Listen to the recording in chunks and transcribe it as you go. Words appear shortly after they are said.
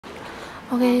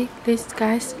Okay,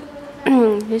 guys,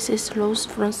 this is Rose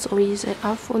from So Easy.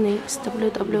 Our full name is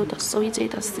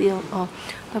www.soeasy.co or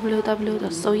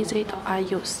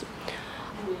www.soeasy.io.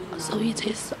 So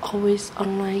Easy is always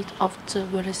online of the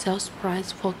very sales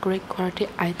price for great quality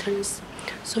items.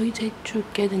 So easy to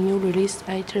get new release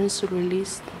items,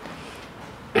 release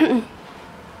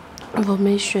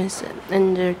informations,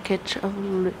 and get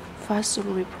a fast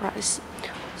price.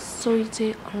 So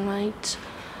easy online.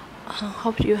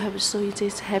 Hope you have so easy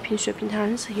happy shopping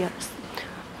times here.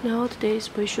 Nowadays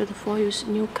we should for use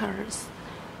new colors.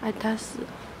 I test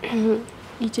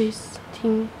EJ's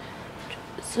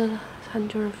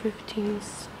 115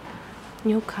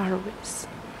 new colors.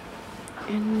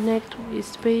 And next with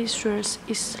space shirts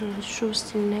is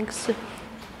choosing next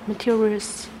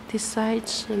materials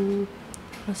decides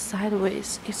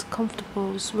sideways. It's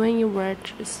comfortable when you wear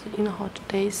it in hot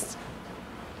days.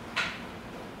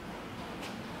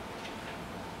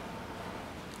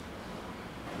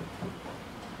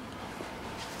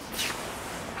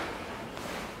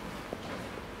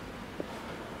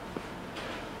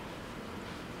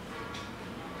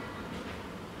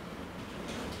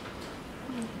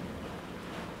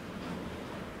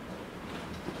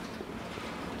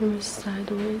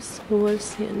 Sideways, you will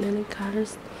see many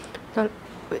colors. Not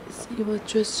ways, you will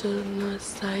just not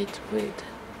sideways.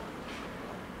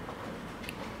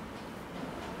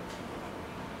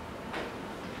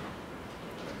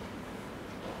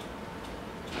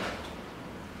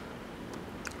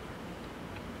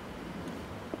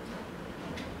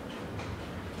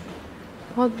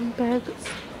 Bottom bags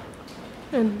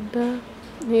and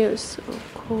here's a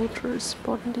quarters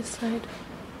bottom this side.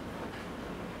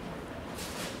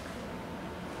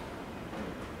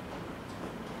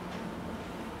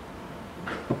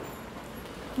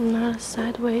 Now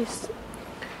sideways,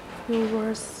 you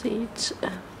will see it.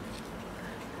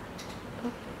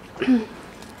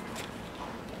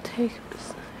 take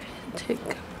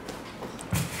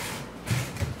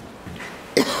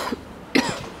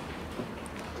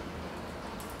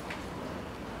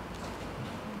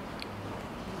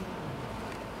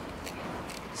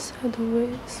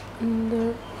sideways,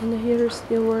 and here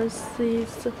you will see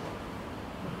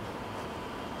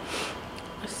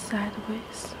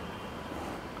sideways.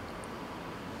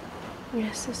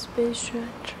 Yes, the space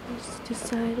shirt is the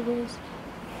sideways.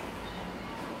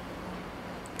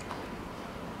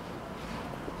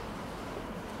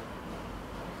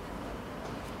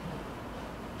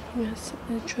 Yes,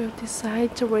 actually the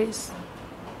sideways.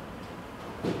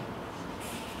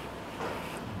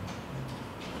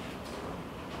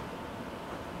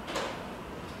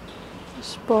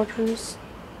 Buttons.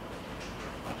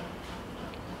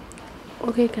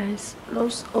 Okay guys,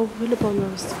 those available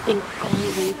notes in all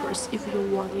waivers. If you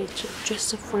want it,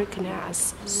 just freaking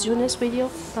ass. See you next video.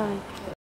 Bye.